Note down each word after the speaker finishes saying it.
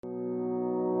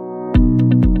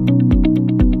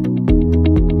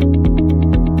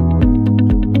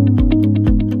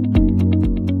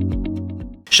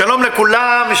שלום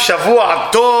לכולם, שבוע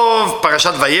טוב,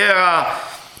 פרשת וירא.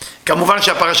 כמובן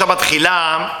שהפרשה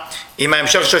מתחילה עם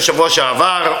ההמשך של שבוע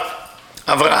שעבר.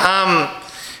 אברהם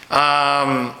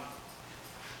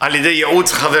על ידי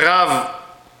ייעוץ חבריו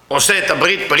עושה את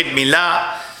ברית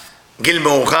מילה, גיל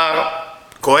מאוחר,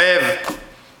 כואב.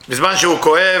 בזמן שהוא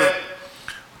כואב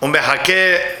הוא מחכה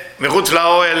מחוץ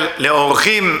לאוהל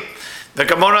לאורחים,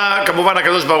 וכמובן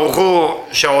הקדוש ברוך הוא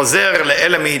שעוזר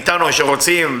לאלה מאיתנו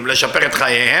שרוצים לשפר את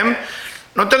חייהם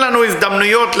נותן לנו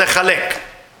הזדמנויות לחלק.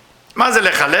 מה זה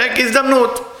לחלק?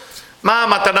 הזדמנות. מה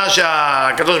המתנה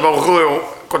שהקדוש ברוך הוא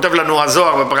כותב לנו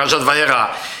הזוהר בפרשת וירא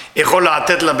יכול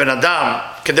לתת לבן אדם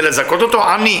כדי לזכות אותו?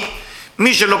 עני.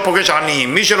 מי שלא פוגש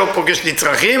עניים, מי שלא פוגש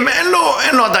נצרכים, אין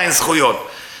לו עדיין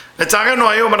זכויות. לצערנו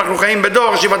היום אנחנו חיים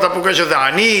בדור שאם אתה פוגש איזה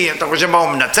עני, אתה חושב מה הוא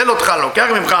מנצל אותך, לוקח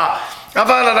ממך,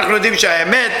 אבל אנחנו יודעים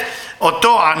שהאמת,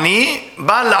 אותו עני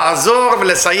בא לעזור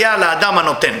ולסייע לאדם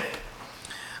הנותן.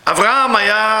 אברהם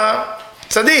היה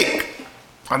צדיק,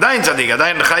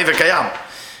 עדיין חי וקיים,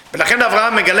 ולכן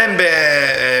אברהם מגלם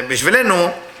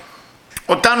בשבילנו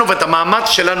אותנו ואת המאמץ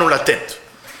שלנו לתת.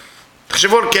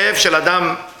 תחשבו על כאב של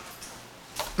אדם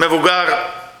מבוגר,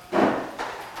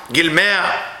 גיל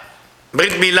 100,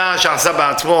 ברית מילה שעשה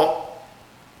בעצמו,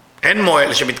 אין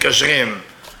מועל שמתקשרים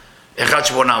 1-800,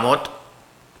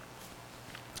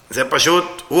 זה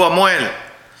פשוט, הוא המועל.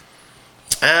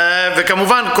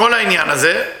 וכמובן כל העניין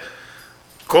הזה,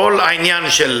 כל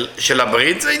העניין של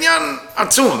הברית, זה עניין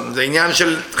עצום, זה עניין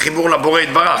של חיבור לבורא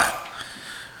יתברך.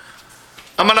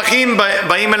 המלאכים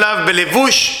באים אליו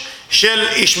בלבוש של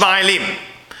ישמעאלים.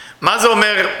 מה זה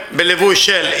אומר בלבוש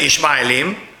של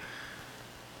ישמעאלים?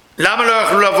 למה לא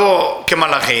יכלו לבוא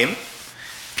כמלאכים?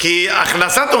 כי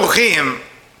הכנסת אורחים,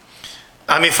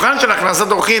 המבחן של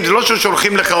הכנסת אורחים זה לא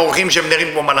ששולחים לך אורחים שהם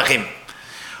נראים כמו מלאכים.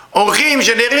 אורחים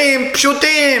שנראים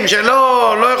פשוטים,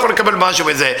 שלא יכול לקבל משהו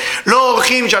בזה. לא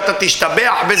אורחים שאתה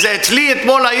תשתבח בזה. אצלי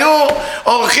אתמול היו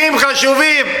אורחים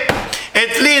חשובים.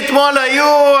 אצלי אתמול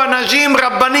היו אנשים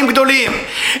רבנים גדולים.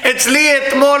 אצלי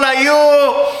אתמול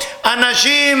היו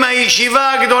אנשים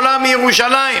מהישיבה הגדולה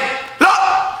מירושלים. לא!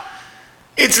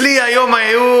 אצלי היום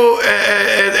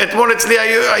אתמול אצלי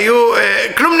היו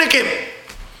כלומניקים.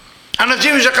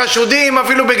 אנשים שחשודים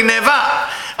אפילו בגניבה,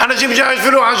 אנשים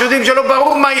שאפילו חשודים שלא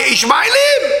ברור מה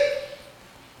ישמעאלים.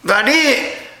 ואני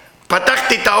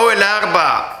פתחתי את האוהל ל4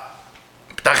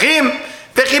 פתחים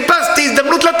וחיפשתי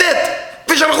הזדמנות לתת,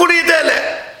 ושלחו לי את אלה.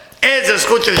 איזה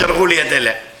זכות ששלחו לי את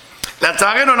אלה.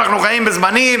 לצערנו אנחנו חיים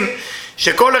בזמנים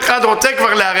שכל אחד רוצה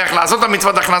כבר להריח, לעשות את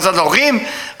המצוות הכנסת האורחים,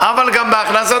 אבל גם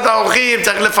בהכנסת האורחים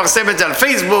צריך לפרסם את זה על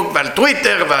פייסבוק ועל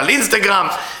טוויטר ועל אינסטגרם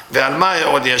ועל מה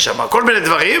עוד יש שם, כל מיני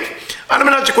דברים, על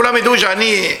מנת שכולם ידעו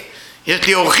יש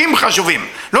לי אורחים חשובים,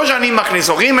 לא שאני מכניס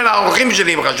אורחים אלא האורחים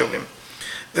שלי הם חשובים.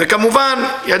 וכמובן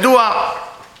ידוע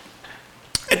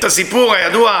את הסיפור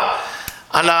הידוע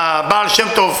על הבעל שם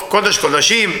טוב, קודש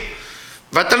קודשים,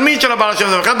 והתלמיד של הבעל שם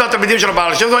טוב, אחד מהתלמידים של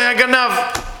הבעל שם טוב היה גנב,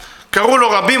 קראו לו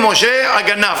רבי משה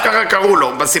הגנב, ככה קראו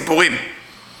לו בסיפורים.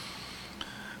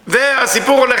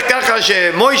 והסיפור הולך ככה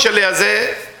שמוישלה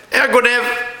הזה היה גונב,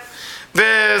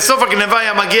 וסוף הגנבה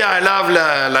היה מגיע אליו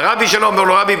לרבי שלו, אומר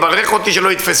לו רבי ברך אותי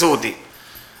שלא יתפסו אותי.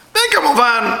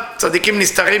 וכמובן צדיקים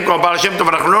נסתרים כמו בעל שם טוב,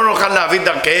 אנחנו לא נוכל להבין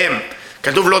דרכיהם,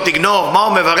 כתוב לא תגנוב, מה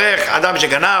הוא מברך? אדם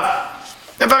שגנב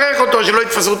מברך אותו שלא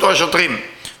יתפסו אותו השוטרים.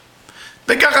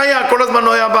 וככה היה, כל הזמן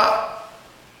הוא היה בא.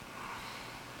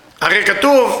 הרי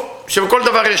כתוב שבכל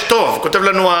דבר יש טוב, כותב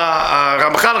לנו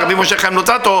הרמח"ל, רבי משה חיים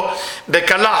לוצאטו,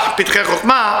 בקלח פתחי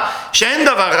חוכמה, שאין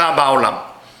דבר רע בעולם.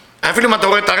 אפילו אם אתה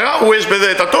רואה את הרע, יש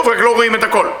בזה את הטוב, רק לא רואים את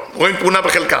הכל, רואים תמונה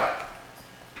בחלקה.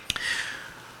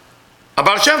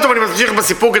 הבעל שם טוב, אני ממשיך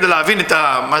בסיפור כדי להבין את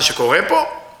מה שקורה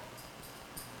פה,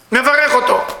 מברך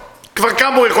אותו. כבר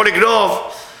כמה הוא יכול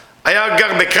לגנוב, היה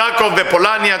גר בקרקוב,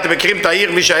 בפולניה, אתם מכירים את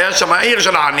העיר, מי שהיה שם, העיר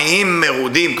של העניים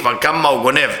מרודים, כבר כמה הוא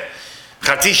גונב. 0.5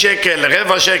 שקל,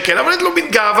 0.25 שקל, אבל יש לו מין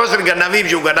גאווה של גנבים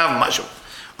שהוא גנב משהו.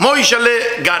 מוישלה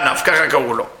גנב, ככה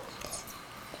קראו לו.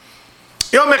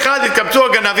 יום אחד התקבצו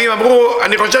הגנבים, אמרו,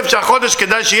 אני חושב שהחודש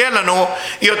כדאי שיהיה לנו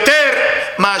יותר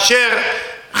מאשר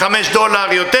 $5,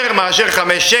 יותר מאשר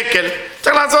 5 שקל.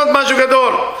 צריך לעשות משהו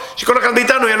גדול, שכל אחד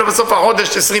מאיתנו יהיה לו בסוף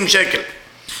החודש 20 שקל.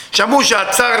 שמעו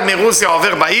שהצאר מרוסיה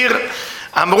עובר בעיר,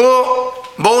 אמרו,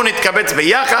 בואו נתקבץ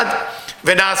ביחד,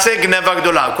 ונעשה גנבה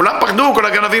גדולה. כולם פחדו, כל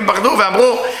הגנבים פחדו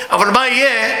ואמרו, אבל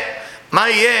מה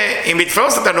יהיה אם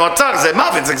יתפוס אותנו הצאר? זה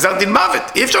מוות, זה גזר דין מוות.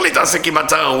 אי אפשר להתעסק עם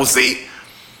הצאר הרוסי.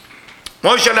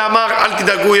 מוישלה אמר, אל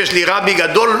תדאגו, יש לי רבי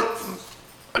גדול,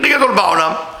 הכי גדול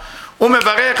בעולם. הוא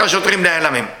מברך, השוטרים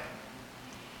נעלמים.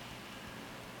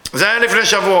 זה היה לפני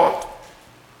שבועות.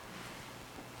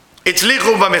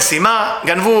 הצליחו במשימה,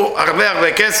 גנבו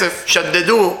הרבה כסף,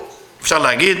 שדדו, אפשר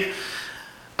להגיד,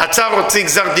 הצאר הוציא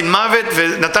גזר דין מוות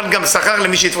ונתן גם שכר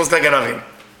למי שיתפוס את הגנבים.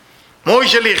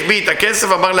 מוישה החביא את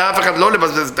הכסף, אמר לאף אחד לא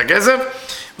לבזבז את הכסף,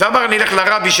 ואמר אני אלך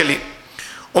לרבי שלי.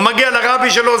 הוא מגיע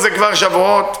לרבי שלו, זה כבר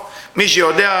שבועות, מי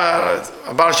שיודע,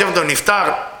 הבעל שם טוב נפטר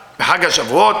בחג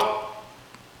השבועות,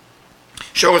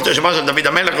 שורש השבוע של דוד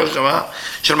המלך,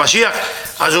 של משיח,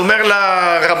 אז הוא אומר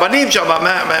לרבנים שם,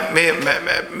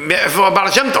 מאיפה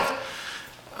הבעל שם טוב?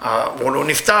 הוא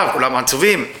נפטר, כולם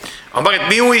עצובים. הוא אומר, את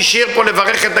מי הוא השאיר פה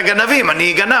לברך את הגנבים?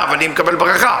 אני גנב, אני מקבל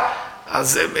ברכה.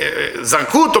 אז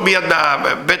זרקו אותו מיד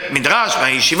בבית מדרש,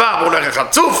 מהישיבה, אמרו לו, איך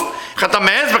חצוף, איך אתה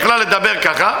מעז בכלל לדבר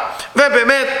ככה,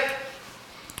 ובאמת,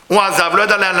 הוא עזב, לא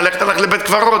ידע לאן ללכת, הלך לבית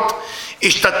קברות,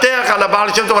 השתתח על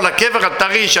הבעל שם טוב, על הקבר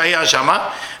הטרי שהיה שם,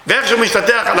 ואיך שהוא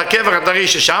משתתח על הקבר הטרי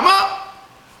ששם,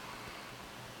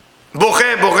 בוכה,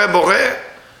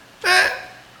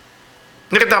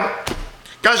 נרדם.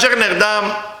 כאשר נרדם,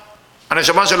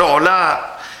 הנשמה שלו עולה,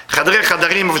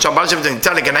 חדרים, איפה שהבעל שם טוב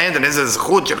נמצא לגן עדן, איזה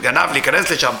זכות של גנב להיכנס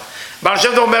לשם. בעל שם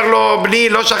טוב אומר לו, בני,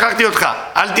 לא שכחתי אותך,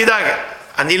 אל תדאג,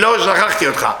 אני לא שכחתי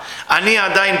אותך, אני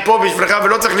עדיין פה בשבילך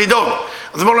ולא צריך לדאוג.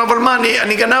 אז אמר לו, אבל מה,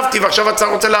 אני גנבתי ועכשיו הצאר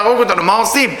רוצה להרוג אותנו, מה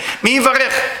עושים? מי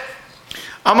יברך?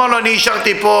 אמר לו, אני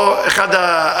השארתי פה אחד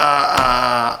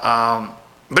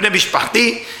בני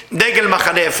משפחתי, דגל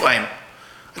מחנה אפרים.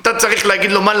 אתה צריך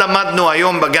להגיד לו מה למדנו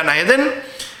היום בגן העדן,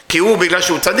 כי הוא, בגלל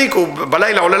שהוא צדיק, הוא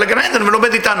בלילה עולה לגן העדן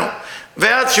ולומד איתנו.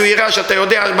 ואז שהוא יראה שאתה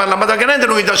יודע מה למד בגן העדן,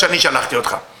 הוא ידע שאני שלחתי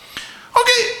אותך.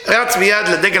 אוקיי, רץ מיד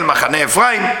לדגל מחנה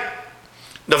אפרים,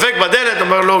 דופק בדלת,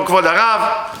 אומר לו, כבוד הרב,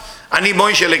 אני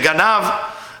מוישה לגנב,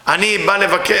 אני בא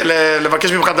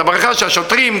לבקש ממך את הברכה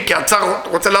שהשוטרים, כי הצאר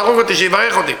רוצה להרוג אותי,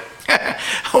 שיברך אותי.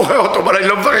 הוא רואה אותו, אבל אני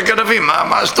לא מברך גנבים,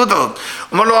 מה השטות הזאת? הוא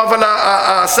אומר לו, אבל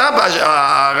הסבא,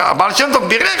 הבעל שם טוב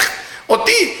בירך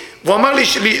אותי, והוא אמר לי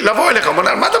לבוא אליך. הוא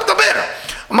אומר, מה אתה מדבר?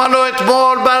 אמר לו,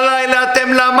 אתמול בלילה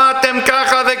אתם למדתם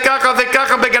ככה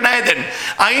וככה בגן העדן,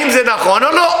 האם זה נכון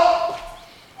או לא?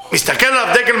 מסתכל עליו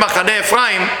דגל מחנה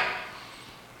אפרים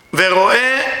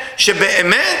ורואה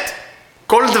שבאמת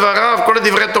כל דבריו, כל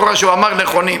הדברי תורה שהוא אמר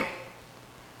נכונים.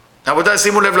 רבותיי,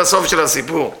 שימו לב לסוף של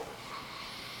הסיפור.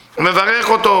 הוא מברך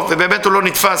אותו ובאמת הוא לא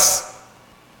נתפס.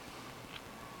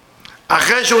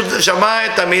 אחרי שהוא שמע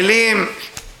את המילים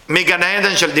מגן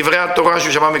העדן של דברי התורה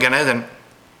שהוא שמע מגן העדן,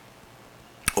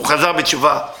 הוא חזר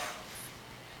בתשובה,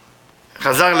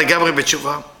 חזר לגמרי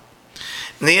בתשובה,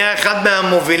 נהיה אחד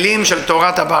מהמובילים של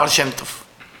תורת הבעל שם טוב.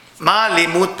 מה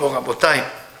הלימוד פה, רבותיי?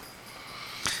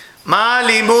 מה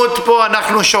הלימוד פה?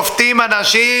 אנחנו שופטים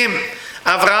אנשים.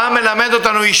 אברהם מלמד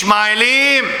אותנו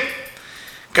ישמעאלים,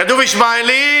 כתוב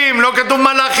ישמעאלים, לא כתוב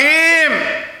מלאכים,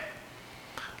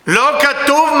 לא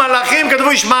כתוב מלאכים,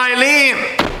 כתוב ישמעאלים.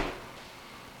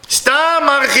 סתם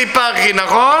ארכי פרחי,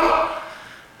 נכון?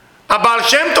 הבעל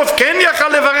שם טוב כן יכל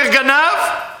לברך גנב,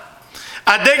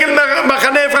 הדגל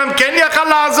מחנה אפרים כן יכל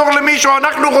לעזור למישהו.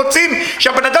 אנחנו רוצים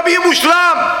שהבן אדם יהיה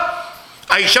מושלם,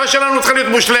 האישה שלנו צריכה להיות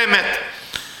מושלמת,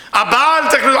 הבעל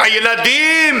צריך להיות,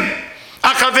 הילדים,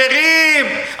 החברים,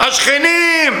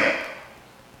 השכנים.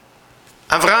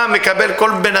 אברהם מקבל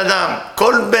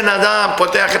כל בן אדם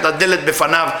פותח את הדלת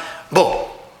בפניו. בוא,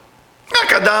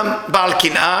 רק אדם בעל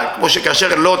קנאה, כמו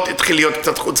שכאשר לוט התחיל להיות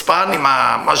קצת חוצפן עם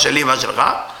מה שלי מה שלך,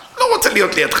 לא רוצה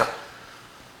להיות לידך,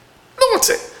 לא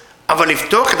רוצה. אבל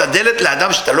לפתוח את הדלת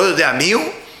לאדם שאתה לא יודע מי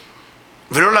הוא,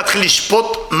 ולא להתחיל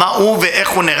לשפוט מה הוא ואיך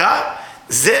הוא נראה,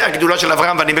 זה הגדולה של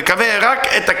אברהם. ואני מקווה רק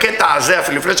את הקטע הזה,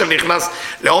 אפילו לפני שאני נכנס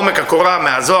לעומק הקורה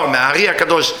מהזוהר, מהארי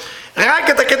הקדוש, רק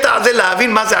את הקטע הזה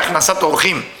להבין מה זה הכנסת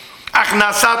אורחים.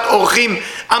 הכנסת אורחים,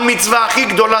 המצווה הכי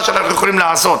גדולה שאנחנו יכולים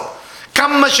לעשות,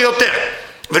 כמה שיותר,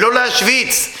 ולא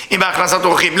להשוויץ עם הכנסת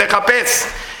אורחים,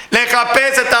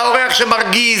 לחפש את האורח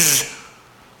שמרגיז,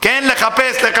 כן,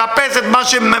 לחפש את מה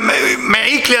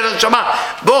שמעיק לי על הנשמה.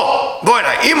 בוא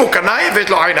אליי, אם הוא קנאי ויש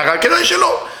לו עין הרע, כדאי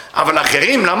שלא, אבל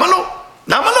אחרים, למה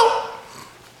לא?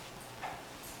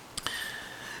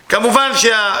 כמובן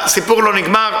שהסיפור לא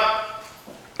נגמר,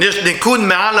 יש ניקוד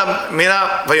מעל המילה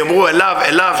ויאמרו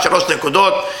אליו 3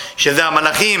 נקודות, שזה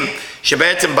המלאכים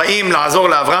שבעצם באים לעזור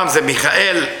לאברהם, זה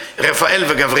מיכאל, רפאל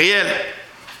וגבריאל.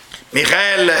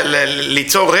 מיכאל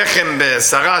ליצור רחם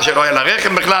בשרה שלא היה לה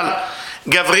רחם בכלל,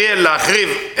 גבריאל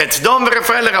להחריב את סדום,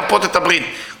 ורפאל לרפות את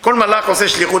הברית. כל מלאך עושה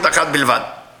שליחות אחת בלבד,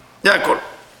 זה הכל.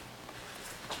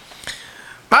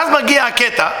 ואז מגיע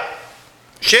הקטע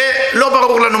שלא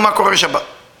ברור לנו מה קורה שבת.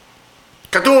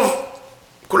 כתוב,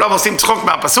 כולם עושים צחוק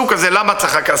מהפסוק הזה, למה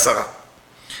צחקה שרה?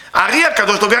 הארי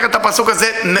הקדוש לוקח את הפסוק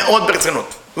הזה מאוד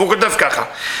ברצינות, והוא כותב ככה: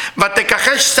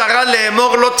 ותכחש שרה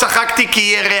לאמור לא צחקתי כי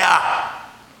יראה.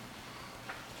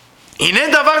 הנה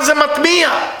דבר זה מטמיע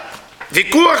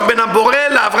ויכוח בין הבורא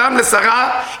לאברהם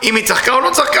לשרה אם היא צחקה או לא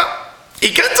צחקה.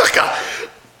 היא כן צחקה,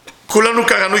 כולנו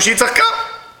קראנו שהיא צחקה.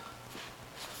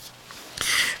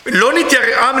 לא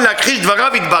נתייראה מלהכחיש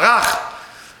דבריו יתברך,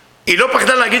 היא לא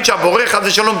פחדה להגיד שהבורא חס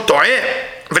ושלום טועה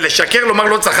ולשקר, לומר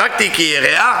לא צחקתי כי היא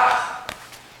יראה.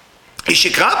 היא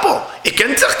שקרה פה, היא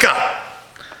כן צחקה.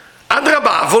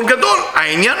 אדרבה, עוון גדול,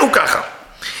 העניין הוא ככה.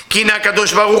 כי הנה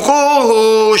הקדוש ברוך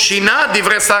הוא שינה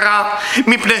דברי שרה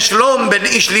מפני שלום בין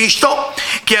איש לאשתו,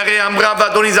 כי הרי אמרה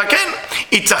ואדוני זקן.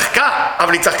 היא צחקה,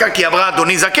 אבל היא צחקה כי אמרה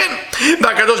אדוני זקן,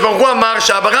 והקדוש ברוך הוא אמר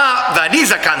שאמרה ואני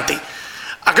זקנתי.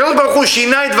 הקדוש ברוך הוא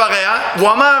שינה את דבריה,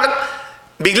 והוא אמר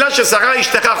בגלל ששרה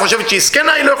אשתך חושבת שהיא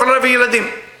זקנה, היא לא יכולה להביא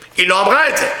ילדים. היא לא אמרה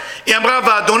את זה, היא אמרה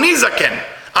ואדוני זקן,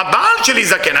 הבעל שלי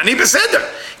זקן, אני בסדר.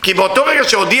 כי באותו רגע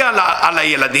שהודיעה על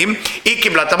הילדים היא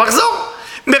קיבלה את המחזור.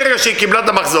 ברגע שהיא קיבלה את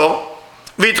המחזור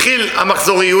והתחיל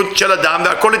המחזוריות של אדם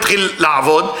והכל התחיל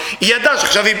לעבוד, היא ידעה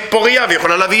שעכשיו היא פוריה והיא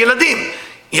יכולה להביא ילדים.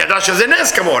 היא ידעה שזה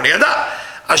נס כמובן, היא ידעה.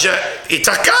 אז היא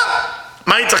צחקה.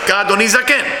 מה היא צחקה? אדוני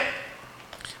זקן.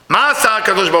 מה עשה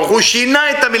הקדוש ברוך הוא?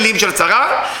 שינה את המילים של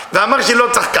שרה ואמר שהיא לא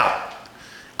צחקה.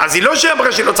 אז היא לא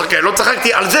שאמרה שהיא לא צחקה, לא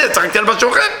צחקתי על זה, צחקתי על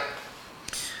משהו אחר.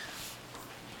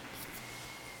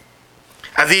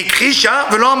 אז היא הכחישה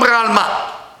ולא אמרה על מה.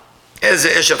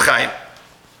 איזה אשת חיים.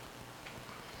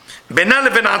 בינה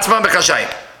לבין עצמה בחשאי.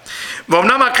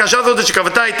 ואומנם ההכחשה הזאת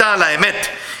שכוונתה הייתה על האמת,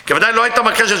 כי ודאי לא הייתה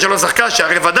מכחשת שלא צחקה,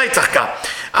 שהרי ודאי צחקה,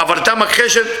 אבל הייתה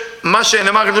מכחשת מה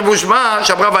שנאמר בשמה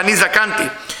שאמרה ואני זקנתי,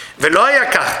 ולא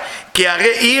היה כך, כי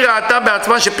הרי היא ראתה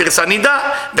בעצמה שפרסה נידה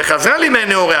וחזרה לי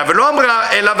מעיני ולא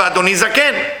אמרה אלא ואדוני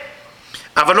זקן,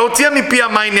 אבל לא הוציאה מפיה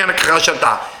מה עניין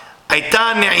הכחשתה.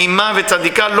 הייתה נעימה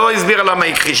וצדיקה, לא הסבירה למה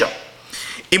היא הכחישה.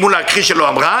 אם הוא להכחיש שלא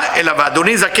אמרה אלא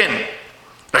ואדוני זקן,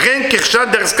 לכן כחשה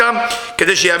דרסקה,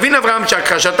 כדי שיבין אברהם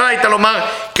שהכחשתה הייתה לומר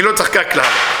כי לא צחקה כלל.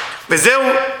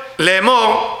 וזהו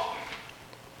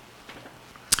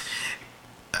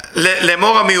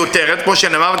לאמור המיותרת, כמו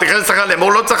שנאמר ותכחש שכר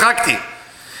לאמור לא צחקתי.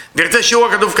 וירצה שיעור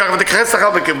הכתוב כך ותכחש שכר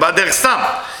בקרבה דרך סתם,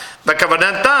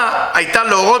 והכוונתה הייתה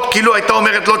להורות כאילו הייתה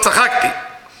אומרת לא צחקתי.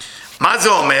 מה זה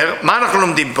אומר? מה אנחנו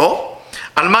לומדים פה?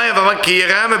 על מה היא אמרה? כי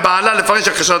יראה מבעלה לפרש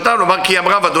הכחשתה ולומר כי היא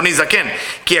אמרה ואדוני זקן,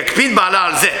 כי יקפיד בעלה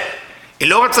על זה. היא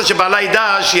לא רצה שבעלה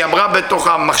ידע שהיא אמרה בתוך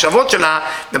המחשבות שלה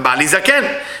ובעלי זקן,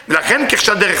 ולכן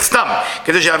כחשה דרך סתם,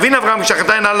 כדי שיבין אברהם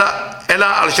כשחטא אלא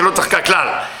על שלא צחקה כלל.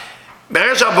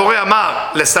 ברגע שהבורא אמר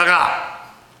לשרה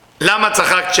למה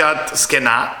צחקת שאת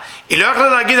זקנה, היא לא יכלה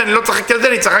להגיד אני לא צחקתי על זה,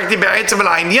 אני צחקתי בעצם על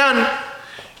העניין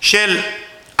של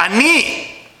אני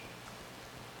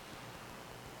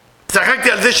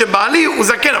צחקתי על זה שבעלי הוא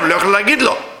זקן, אבל לא יכלה להגיד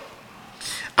לו.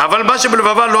 אבל מה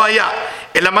שבלבבה לא היה,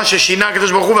 אלא מה ששינה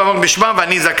הקדוש ברוך הוא ואמר בשמה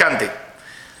ואני זקנתי.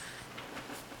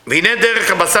 והנה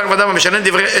דרך הבשר ודם המשנה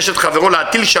דברי אשת חברו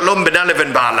להטיל שלום בינה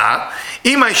לבין בעלה,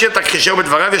 אם האישה תכחישהו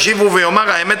בדבריו ישיבו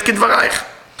ויאמר האמת כדברייך,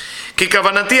 כי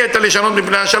כוונתי הייתה לשנות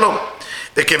מפני השלום,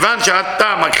 וכיוון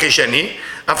שאתה מכחישני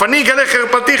אף אני אגלה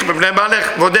חרפתיך בפני בעלך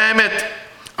ועודה האמת.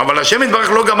 אבל השם יתברך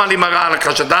לא גמל לי מראה על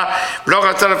הכחשתה, לא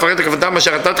רצה לפרט את כוונתה מה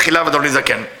שראתה תחילה ואדוני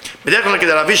זקן. בדרך כלל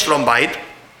כדי להביא שלום בית,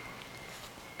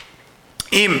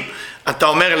 אם אתה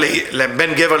אומר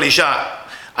בין גבר לאישה,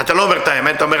 אתה לא אומר את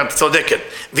האמת, אתה אומר את צודקת,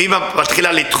 ואם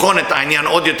מתחילה לטחון את העניין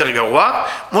עוד יותר גרוע,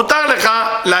 מותר לך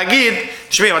להגיד,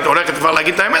 תשמעי, אם אתה הולכת כבר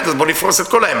להגיד את האמת, אז בוא נפרוס את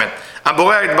כל האמת.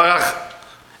 הבורא יתברך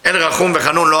אל רחום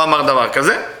וחנון לא אמר דבר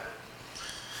כזה,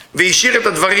 והשאיר את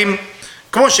הדברים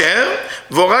כמו שהר,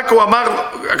 ורק הוא אמר,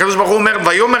 הקדוש ברוך הוא אומר,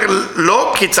 ויאמר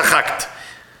לא כי צחקת.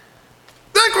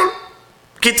 זה הכל,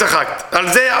 כי צחקת.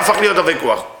 על זה הפך להיות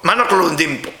הוויכוח. מה אנחנו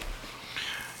לומדים פה?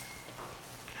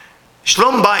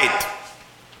 שלום בית,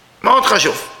 מאוד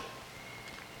חשוב.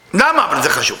 למה אבל זה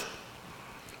חשוב?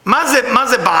 מה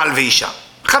זה בעל ואישה?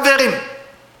 חברים.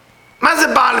 מה זה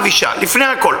בעל ואישה? לפני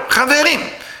הכל, חברים.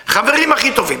 חברים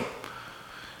הכי טובים.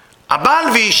 הבעל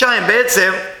ואישה הם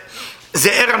בעצם,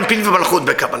 זה ער אנפין ומלכות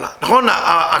בקבלה. נכון?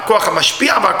 הכוח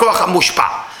המשפיע והכוח המושפע.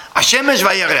 השמש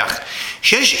והירח.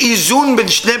 שיש איזון בין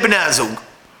שני בני הזוג.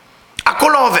 הכל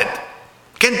לא עובד.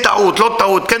 כן טעות, לא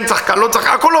טעות, כן צחקה, לא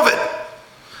צחקה, הכל עובד.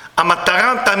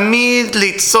 המטרה תמיד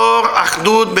ליצור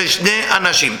אחדות בין שני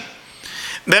אנשים.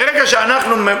 ברגע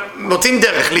שאנחנו מוצאים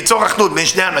דרך ליצור אחדות בין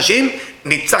שני אנשים,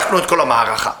 ניצחנו את כל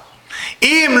המערכה.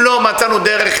 אם לא מצאנו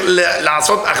דרך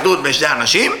לעשות אחדות בין שני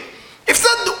אנשים,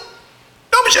 הפסדנו.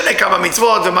 לא משנה כמה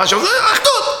מצוות ומשהו, זה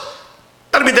אחדות.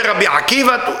 תלמידי רבי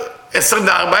עקיבא,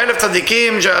 24,000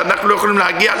 צדיקים שאנחנו לא יכולים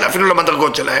להגיע אפילו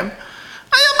למדרגות שלהם.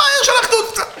 היה בעיה של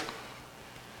אחדות קצת.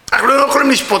 אנחנו לא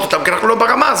יכולים לשפוט אותם כי אנחנו לא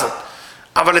ברמה הזאת.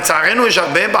 אבל לצערנו יש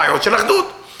הרבה בעיות של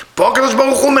אחדות. פה הקדוש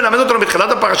ברוך הוא מלמד אותנו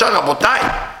בתחילת הפרשה, רבותיי,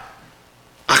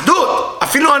 אחדות.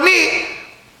 אפילו אני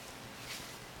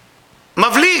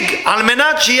מבליג על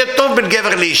מנת שיהיה טוב בין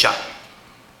גבר לאישה.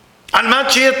 על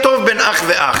מנת שיהיה טוב בין אח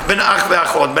ואח, בין אח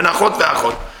ואחות, בין אחות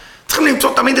ואחות. צריכים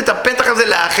למצוא תמיד את הפתח הזה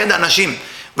לאחד אנשים,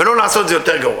 ולא לעשות את זה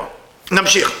יותר גרוע.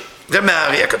 נמשיך, זה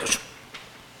מהארי הקדוש.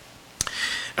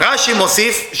 רש"י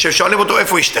מוסיף ששואלים אותו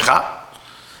איפה אשתך?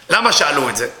 למה שאלו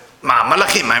את זה? מה,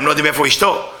 מלאכים, הם לא יודעים איפה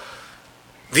אשתו?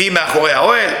 והיא מאחורי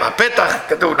האוהל, בפתח,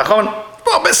 כתוב, נכון?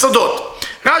 פה הרבה סודות.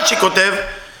 רש"י כותב,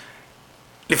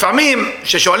 לפעמים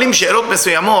ששואלים שאלות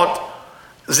מסוימות,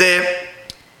 זה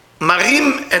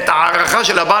מראים את הערכה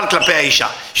של הבעל כלפי האישה,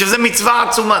 שזה מצווה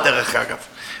עצומה דרך אגב.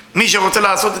 מי שרוצה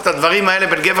לעשות את הדברים האלה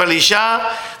בין גבר לאישה,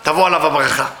 תבוא עליו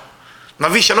הברכה.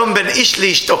 מביא שלום בין איש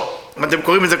לאשתו. אתם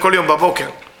קוראים את זה כל יום בבוקר,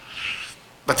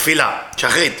 בתפילה,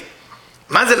 שחרית.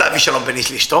 מה זה להביא שלום בין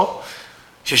איש לאשתו?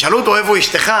 ששאלו אותו איפה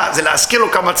אשתך, זה להזכיר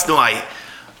לו כמה צנועה היא.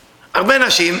 הרבה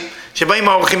נשים שבאים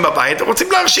האורחים בבית,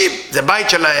 רוצים להרשים. זה בית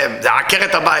שלהם, זה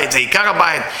עקרת הבית, זה עיקר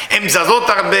הבית, הן זזות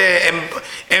הרבה,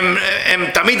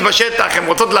 הן תמיד בשטח, הן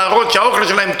רוצות להראות שהאוכל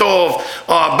שלהם טוב,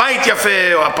 או הבית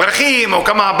יפה, או הפרחים, או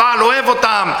כמה הבעל אוהב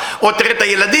אותם, או תראה את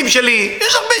הילדים שלי.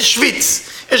 יש הרבה שוויץ,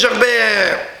 יש הרבה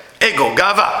אגו,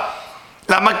 גאווה.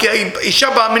 למה? כי האישה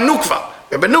באה מנוקבה,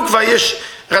 ובנוקבה יש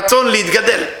רצון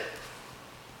להתגדל.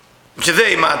 שזה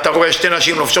אם אתה רואה שתי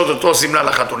נשים לובשות אותו שמלה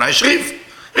לחתונה, יש ריב.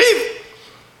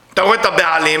 אתה רואה את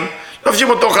הבעלים, לובשים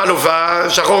אותו חלופה,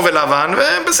 שחור ולבן,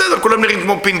 ובסדר, כולם נראים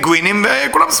כמו פינגווינים,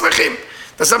 וכולם שמחים.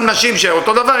 אתה שם נשים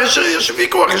שאותו דבר, יש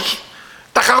ויכוח, יש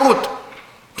תחרות,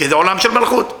 כי זה עולם של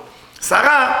מלכות.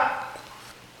 שרה,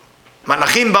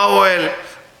 מלאכים באוהל,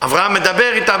 אברהם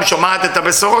מדבר איתם, שומעת את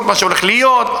הבשורות, מה שהולך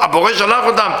להיות, הבורא שלח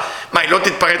אותם. מה, היא לא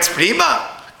תתפרץ פנימה?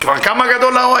 כבר כמה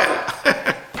גדול האוהל?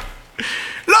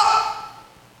 לא.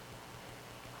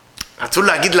 רצו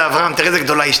להגיד לאברהם, תראה איזה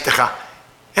גדולה אשתך.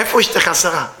 איפה אשתך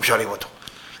שרה? הם שואלים אותו.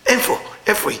 איפה?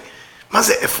 איפה היא? מה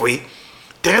זה איפה היא?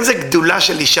 תראה איזה גדולה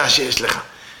של אישה שיש לך.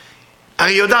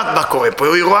 הרי יודעת מה קורה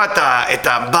פה, היא רואה את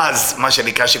הבאז, מה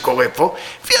שנקרא שקורה פה,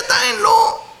 והיא עדיין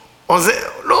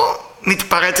לא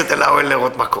מתפרצת אל האוהל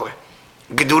לראות מה קורה.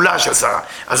 גדולה של שרה.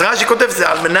 אז רש"י כותב זה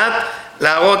על מנת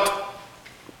להראות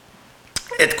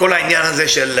את כל העניין הזה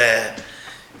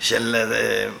של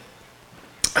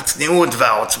הצניעות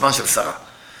והעוצמה של שרה.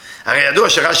 הרי ידוע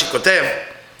שרש"י כותב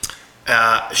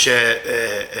שרש"י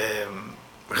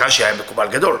היה מקובל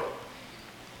גדול,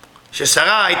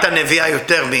 ששרה הייתה נביאה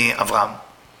יותר מאברהם.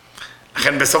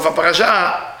 לכן בסוף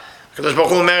הפרשה הקדוש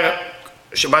ברוך הוא אומר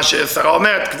שמה ששרה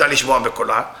אומרת כדאי לשמוע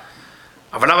בקולה.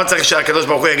 אבל למה צריך שהקדוש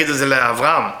ברוך הוא יגיד את זה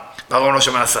לאברהם ואברהם לא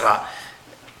שומע לשרה?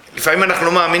 לפעמים אנחנו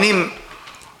לא מאמינים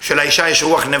שלאישה יש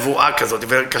רוח נבואה כזאת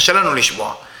וקשה לנו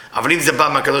לשמוע, אבל אם זה בא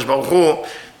מהקדוש ברוך הוא,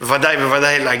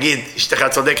 בוודאי להגיד אשתך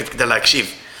צודקת כדי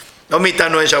להקשיב. לא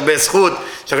מאיתנו יש הרבה זכות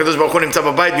שהקדוש ברוך הוא נמצא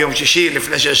בבית ביום שישי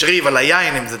לפני שיש ריב על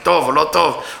היין, אם זה טוב או לא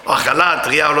טוב, או אכלה,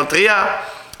 טריה או לא טריה.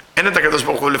 אין את הקדוש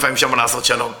ברוך הוא לפעמים שם לעשות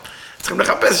שלום. צריכים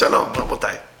לחפש שלום,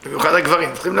 רבותיי. במיוחד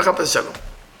הגברים, צריכים לחפש שלום.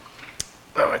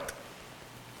 באמת.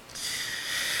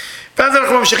 ואז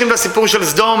אנחנו ממשיכים לסיפור של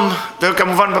סדום,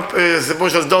 וכמובן סיפור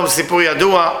של סדום זה סיפור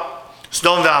ידוע.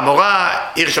 סדום ועמורה,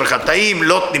 עיר של חטאים,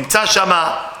 לוט נמצא שם.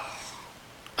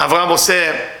 אברהם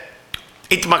עושה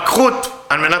התמקחות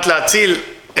על מנת להציל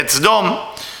את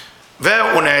סדום,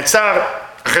 והוא נעצר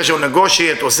אחרי שהוא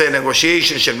נגושי, עושה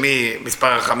נגושיישן של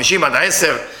מספר 50 עד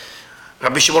 10,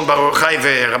 רבי שמעון בר יוחאי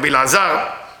ורבי אלעזר,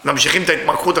 ממשיכים את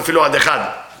ההתמקחות אפילו עד 1.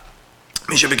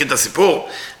 מי שמכיר את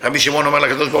הסיפור, רבי שמעון אומר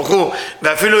לקדוש ברוך הוא,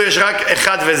 ואפילו יש רק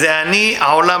אחד וזה אני,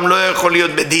 העולם לא יכול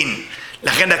להיות בדין.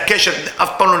 לכן הקשת אף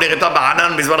פעם לא נראתה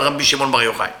בענן בזמן רבי שמעון בר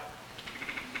יוחאי.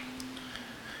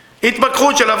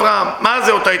 התמקחות של אברהם, מה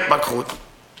זה אותה התמקחות?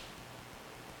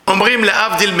 אומרים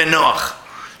להבדיל מנוח,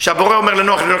 שהבורא אומר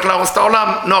לנוח, אני הולך להרוס את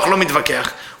העולם, נוח לא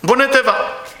מתווכח, הוא בונה טבע,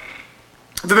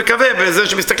 ומקווה בזה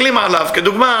שמסתכלים עליו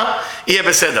כדוגמה, יהיה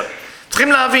בסדר.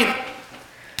 צריכים להבין,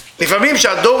 לפעמים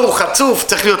שהדור הוא חצוף,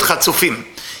 צריך להיות חצופים.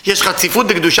 יש חציפות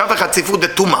דקדושה וחציפות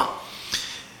דתומה.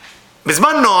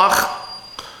 בזמן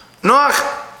נוח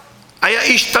היה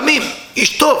איש תמים,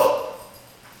 איש טוב.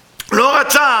 לא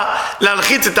רצה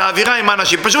להלחיץ את האווירה עם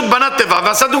האנשים, פשוט בנה טבע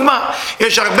ועשה דוגמה.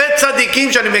 יש הרבה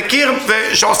צדיקים שאני מכיר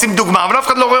שעושים דוגמה, אבל אף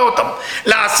אחד לא רואה אותם.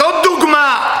 לעשות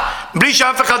דוגמה בלי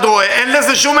שאף אחד רואה, אין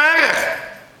לזה שום ערך.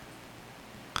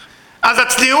 אז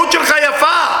הצניעות שלך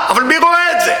יפה, אבל מי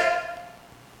רואה את זה?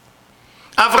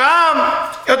 אברהם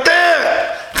יותר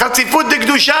חציפות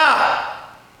דקדושה.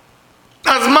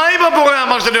 אז מה אם הבורא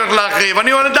אמר שאני הולך להחריב?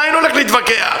 אני עדיין הולך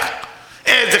להתווכח.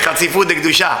 איזה חציפות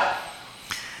דקדושה.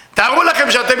 תארו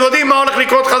לכם שאתם יודעים מה הולך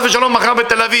לקרות חס ושלום מחר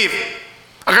בתל אביב.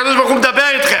 הקדוש ברוך הוא מדבר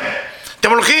איתכם, אתם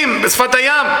הולכים בשפת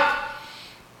הים,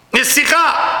 יש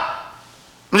שיחה.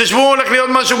 תשמעו, הולך להיות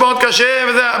משהו מאוד קשה,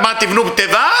 וזה, מה, תבנו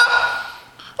בתיבה?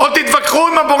 או תתווכחו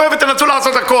עם הבורא ותנסו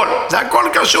לעשות הכל. זה הכל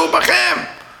קשור בכם.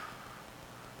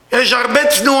 יש הרבה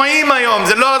צנועים היום,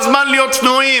 זה לא הזמן להיות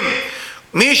צנועים.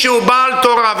 מי שהוא בעל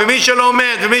תורה, ומי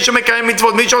שלומד, ומי שמקיים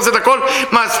מצוות, מי שעושה את הכל,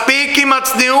 מספיק עם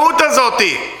הצניעות הזאת.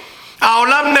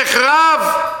 העולם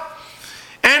נחרב.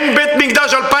 אין בית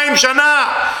מקדש 2000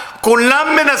 שנה.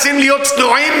 כולם מנסים להיות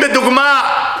צנועים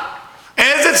בדוגמה.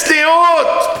 איזה צניעות?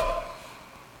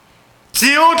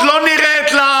 צניעות לא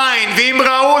נראית לעין, ואם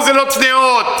ראו זה לא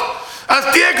צניעות. אז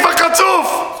תהיה כבר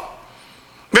חצוף.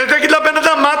 ותגיד לבן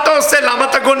אדם, מה אתה עושה? למה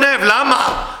אתה גונב?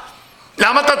 למה?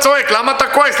 למה אתה צועק? למה אתה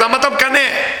כועס? למה אתה מקנא?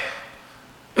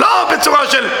 לא בצורה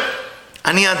של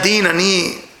אני עדין,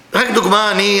 רק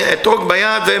דוגמה, אני אתרוג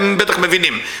ביד והם בטח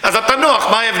מבינים. אז אתה נוח,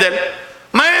 מה ההבדל?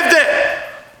 מה ההבדל?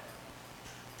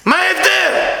 מה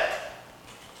ההבדל?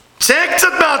 צא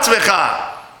קצת מעצמך.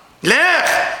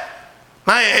 לך.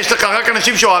 מה, יש לך רק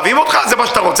אנשים שאוהבים אותך? זה מה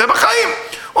שאתה רוצה בחיים?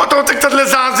 או אתה רוצה קצת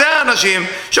לזעזע אנשים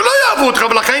שלא יאהבו אותך,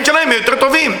 אבל החיים שלהם יותר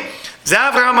טובים? זה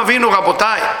אברהם אבינו,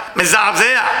 רבותיי,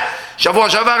 מזעזע. שבוע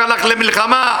שעבר הלך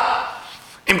למלחמה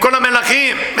עם כל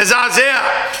המלכים, מזעזע.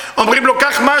 אומרים לו,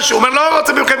 קח משהו, הוא אומר, לא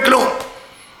רוצה מכם כלום.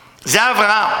 זה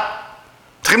אברהם.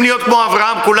 צריכים להיות כמו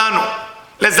אברהם כולנו.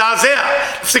 לזעזע.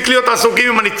 להפסיק להיות עסוקים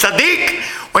אם אני צדיק,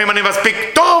 או אם אני מספיק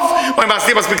טוב, או אם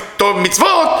עשיתי מספיק טוב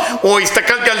מצוות, או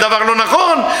הסתכלתי על דבר לא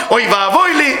נכון, אוי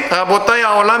ואבוי לי. רבותיי,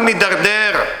 העולם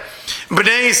מדרדר.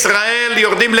 בני ישראל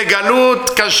יורדים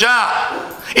לגלות קשה.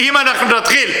 אם אנחנו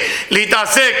נתחיל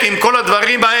להתעסק עם כל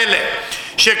הדברים האלה,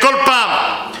 שכל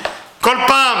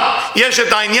פעם יש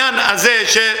את העניין הזה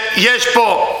שיש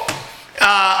פה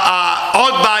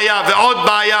עוד בעיה ועוד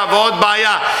בעיה ועוד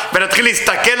בעיה, ונתחיל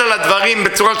להסתכל על הדברים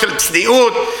בצורה של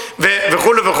צניעות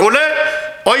וכו' וכו',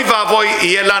 אוי ואבוי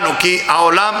יהיה לנו, כי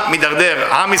העולם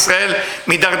מדרדר, עם ישראל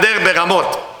מדרדר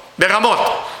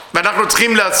ברמות, ואנחנו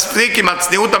צריכים להפסיק עם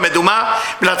הצניעות המדומה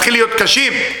ולהתחיל להיות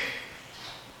קשים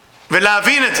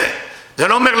ולהבין את זה. זה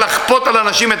לא אומר לכפות על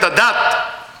אנשים את הדת,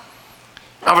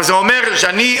 אבל זה אומר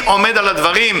שאני עומד על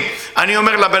הדברים. אני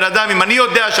אומר לבן אדם, אם אני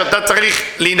יודע שאתה צריך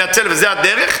להינצל וזה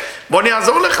הדרך, בוא אני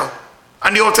אעזור לך.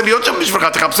 אני רוצה להיות שם בשבילך,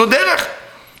 תחפשו דרך.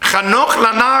 חנוך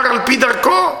לנער על פי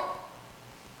דרכו.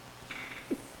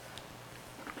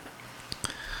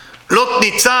 לוט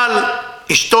ניצל,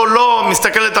 אשתו לא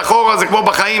מסתכלת אחורה, זה כמו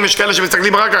בחיים, יש כאלה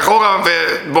שמסתכלים רק אחורה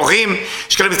ובוכים,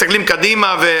 יש כאלה מסתכלים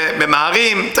קדימה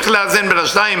וממהרים. צריך לאזן בין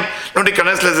השניים, לא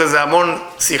ניכנס לזה, זה המון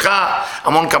שיחה,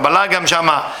 המון קבלה גם שם.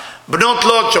 בנות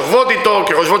לוט שוכבות איתו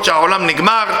כי חושבות שהעולם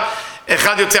נגמר,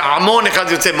 אחד יוצא עמון,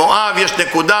 אחד יוצא מואב, יש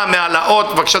נקודה מעל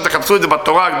האות, בבקשה תחפשו את זה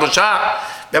בתורה הקדושה.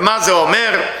 ומה זה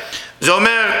אומר? זה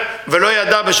אומר, ולא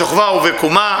ידע בשוכבה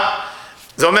ובקומה.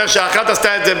 זה אומר שאחת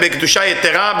עשתה את זה בקדושה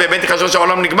יתרה, באמת היא חשבה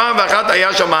שהעולם נגמר, ואחת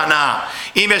היה שם הנאה.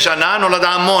 אם יש הנאה נולד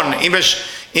המון,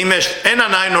 אם אין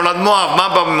הנאה נולד מואב. מה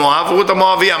בא ממואב? רות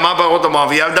המואביה. מה בא רות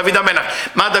המואביה? דוד המלך.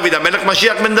 מה דוד המלך?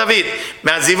 משיח בן דוד.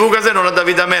 מהזיווג הזה נולד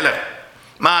דוד המלך.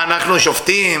 מה אנחנו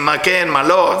שופטים? מה כן? מה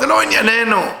לא? זה לא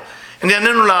ענייננו.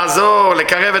 ענייננו לעזור,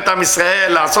 לקרב את עם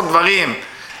ישראל, לעשות דברים.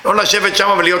 לא לשבת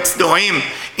שם ולהיות צנועים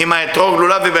עם האתרוג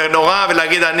לולב ובנורה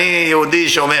ולהגיד אני יהודי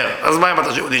שומר. אז מה אם אתה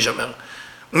יהודי שומר?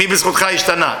 מי בזכותך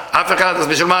השתנה? אף אחד. אז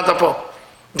בשביל מה אתה פה?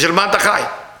 בשביל מה אתה חי?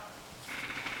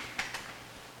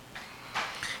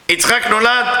 יצחק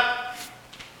נולד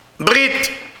ברית,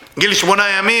 גיל 8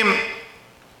 ימים,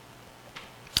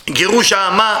 גירוש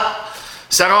האמה.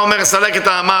 שרה אומר סלק את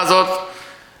האמה הזאת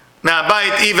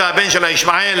מהבית, היא והבן שלה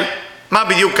ישמעאל. מה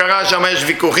בדיוק קרה שם? יש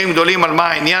ויכוחים גדולים על מה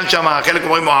העניין שם. חלק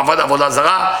אומרים הוא עבד עבודה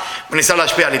זרה וניסה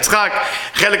להשפיע על יצחק,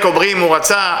 חלק אומרים הוא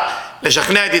רצה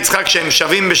לשכנע את יצחק שהם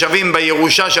שווים בשווים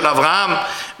בירושה של אברהם,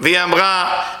 והיא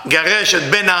אמרה גרש את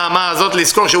בן האמה הזאת,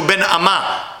 לזכור שהוא בן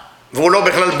אמה והוא לא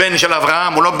בכלל בן של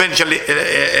אברהם, הוא לא בן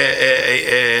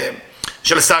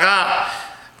של שרה.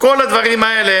 כל הדברים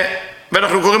האלה,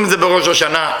 ואנחנו קוראים את זה בראש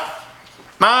השנה.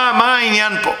 מה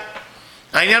העניין פה?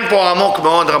 העניין פה עמוק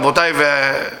מאוד רבותיי,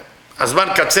 והזמן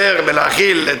קצר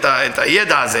בלהכיל את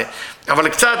הידע הזה, אבל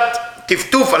קצת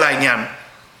טפטוף על העניין.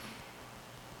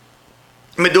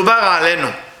 מדובר עלינו.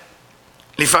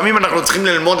 לפעמים אנחנו צריכים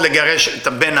ללמוד לגרש את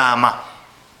הבן האמה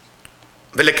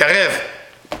ולקרב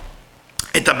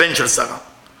את הבן של שרה.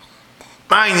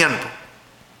 מה העניין פה?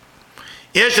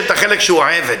 יש את החלק שהוא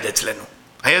עבד אצלנו.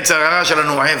 היצר הרע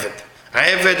שלנו הוא עבד.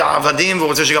 העבד, העבדים, והוא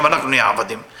רוצה שגם אנחנו נהיה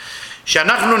עבדים.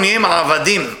 שאנחנו נהיים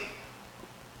עבדים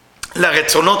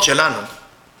לרצונות שלנו,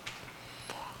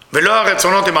 ולא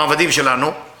הרצונות עם העבדים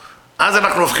שלנו, אז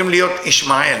אנחנו הופכים להיות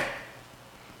ישמעאל.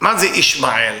 מה זה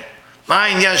ישמעאל? מה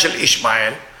העניין של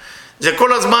ישמעאל? זה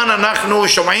כל הזמן אנחנו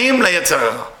שומעים ליצר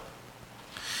הרע.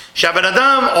 שהבן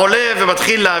אדם עולה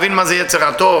ומתחיל להבין מה זה יצר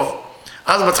הטוב,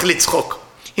 אז הוא מתחיל לצחוק.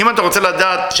 אם אתה רוצה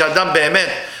לדעת שאדם באמת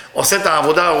עושה את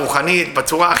העבודה הרוחנית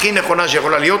בצורה הכי נכונה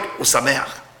שיכולה להיות, הוא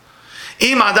שמח.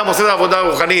 אם האדם עושה את העבודה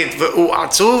הרוחנית והוא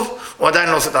עצוב, הוא עדיין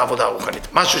לא עושה את העבודה הרוחנית.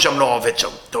 משהו שם לא עובד שם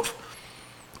טוב.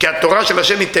 כי התורה של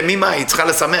השם היא תמימה, היא צריכה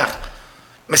לשמח.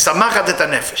 משמחת את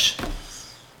הנפש.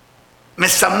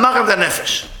 משמחת את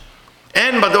הנפש.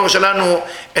 אין בדור שלנו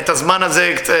את הזמן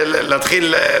הזה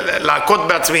להתחיל להכות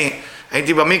בעצמי.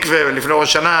 הייתי במקווה לפני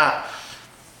ראש שנה,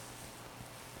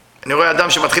 אני רואה אדם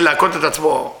שמתחיל להכות את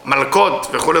עצמו, מלכות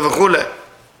וכו' וכו'.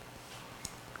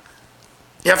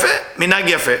 יפה, מנהג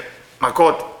יפה,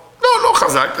 מכות, לא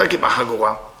חזק, רק עם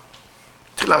החגורה.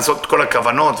 צריך לעשות את כל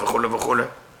הכוונות וכו' וכו'.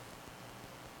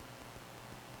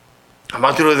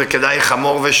 אמרתי לו, זה כדאי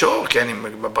חמור ושור, כן, עם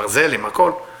ברזל, עם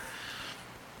הכל.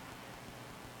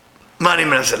 מה אני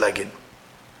מנסה להגיד?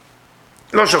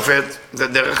 לא שופט, זה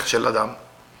דרך של אדם.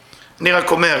 אני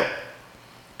רק אומר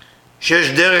שיש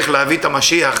דרך להביא את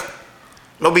המשיח,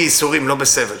 לא בייסורים, לא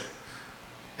בסבל,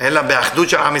 אלא באחדות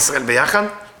של עם ישראל ביחד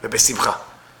ובשמחה.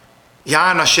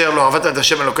 יען אשר לא עבדת את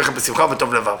השם אלוקיך בשמחה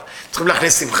ובטוב לבב. צריכים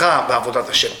להכניס שמחה בעבודת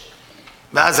השם,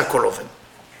 ואז הכל עובד.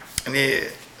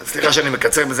 סליחה שאני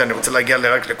מקצר בזה, אני רוצה להגיע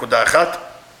רק נקודה אחת.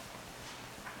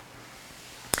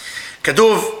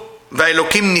 כתוב,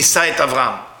 והאלוקים ניסה את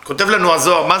אברהם. כותב לנו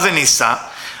הזוהר, מה זה ניסה?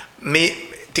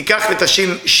 תיקח את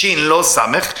השין, לא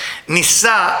סמך.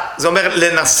 ניסה, זה אומר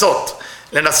לנסות.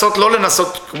 לנסות, לא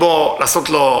לנסות כמו לעשות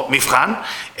לו מבחן,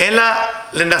 אלא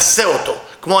לנסה אותו,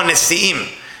 כמו הנשיאים.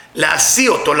 להשיא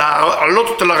אותו, להעלות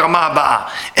אותו לרמה הבאה.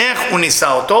 איך הוא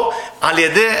ניסה אותו? על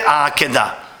ידי העקדה.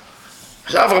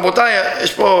 עכשיו רבותיי,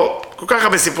 יש פה כל כך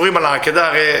הרבה סיפורים על העקדה,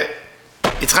 הרי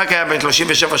יצחק היה בן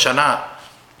 37 שנה,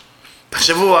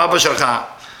 תחשבו, אבא שלך,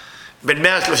 בן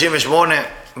 138,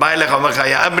 בא אליך ואומר לך,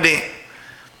 יא אבני,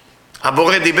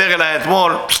 הבורא דיבר אליי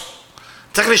אתמול,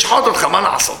 צריך לשחוט אותך, מה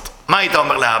לעשות? מה היית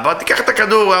אומר לאבא? תיקח את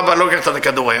הכדור, אבא לא לקחת את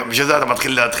הכדור היום, בשביל זה אתה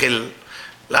מתחיל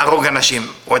להרוג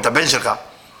אנשים, או את הבן שלך.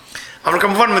 אבל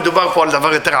כמובן מדובר פה על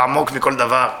דבר יותר עמוק מכל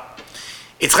דבר.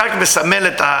 יצחק מסמל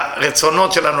את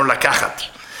הרצונות שלנו לקחת.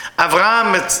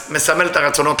 אברהם מסמל את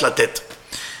הרצונות לתת.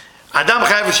 האדם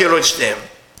חייב שיהיה לו את שניהם.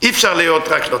 אי אפשר להיות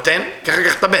רק נותן, ככה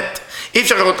כך אתה מת. אי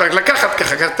אפשר להיות רק לקחת,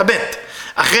 ככה כך אתה מת.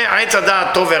 אחרי עץ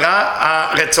הדעת טוב ורע,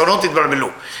 הרצונות התבלבלו.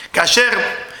 כאשר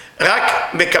רק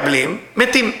מקבלים,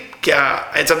 מתים. כי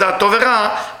עץ הדעת טוב ורע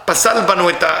פסל בנו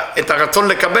את הרצון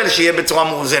לקבל שיהיה בצורה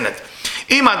מאוזנת.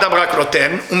 אם האדם רק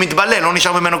נותן, הוא מתבלל, לא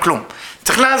נשאר ממנו כלום.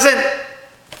 צריך לאזן.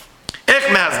 איך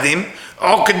מאזנים?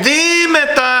 עוקדים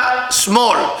את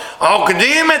השמאל,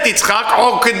 עוקדים את יצחק,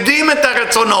 עוקדים את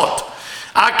הרצונות.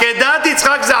 עקדת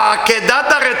יצחק זה עקדת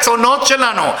הרצונות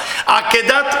שלנו,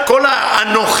 עקדת כל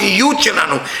האנוכיות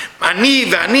שלנו. אני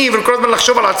ואני, וכל הזמן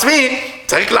לחשוב על עצמי,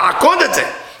 צריך לעקוד את זה.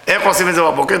 איך עושים את זה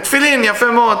בבוקר? תפילין, יפה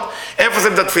מאוד. איפה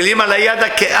עושים את התפילין? על היד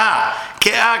הכאה.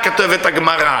 כאה כתובת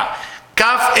הגמרא.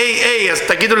 כף AA, אז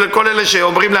תגידו לכל אלה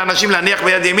שאומרים לאנשים להניח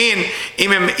ביד ימין,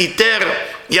 אם הם איתר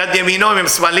יד ימינו, אם הם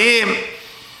שמאליים,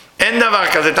 אין דבר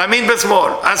כזה, תמיד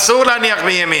בשמאל, אסור להניח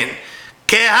בימין.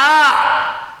 כאה,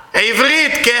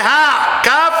 עברית, כאה,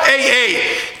 כף AA,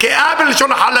 כאה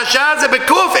בלשון חלשה זה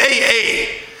בקוף AA,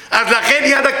 אז לכן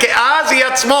יד הכאה זה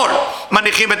יד שמאל,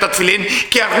 מניחים את התפילין,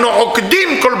 כי אנחנו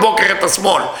עוקדים כל בוקר את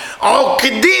השמאל,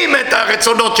 עוקדים את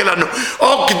הרצונות שלנו,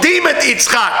 עוקדים את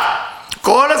יצחק.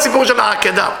 כל הסיפור של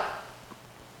העקדה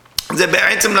זה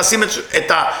בעצם לשים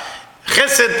את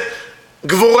החסד,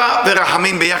 גבורה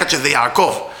ורחמים ביחד, שזה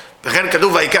יעקב. וכן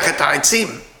כתוב ויקח את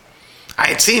העצים.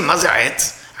 העצים, מה זה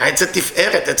העץ? העץ זה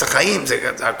תפארת, עץ החיים,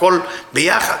 זה הכל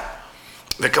ביחד.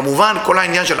 וכמובן כל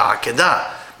העניין של העקדה,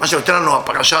 מה שנותן לנו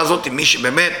הפרשה הזאת, מי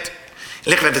שבאמת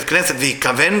ילך לבית כנסת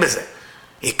ויקוון בזה,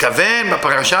 יקוון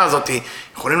בפרשה הזאת,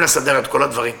 יכולים לסדר את כל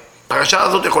הדברים. הפרשה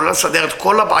הזאת יכולה לסדר את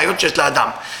כל הבעיות שיש לאדם,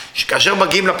 שכאשר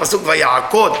מגיעים לפסוק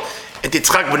ויעקוד את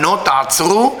יצחק בנו,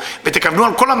 תעצרו ותכוונו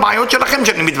על כל הבעיות שלכם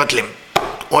שאני מתבטלים.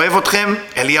 אוהב אתכם,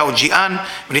 אליהו ג'יאן,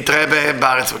 ונתראה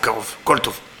בארץ בקרוב. כל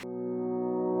טוב.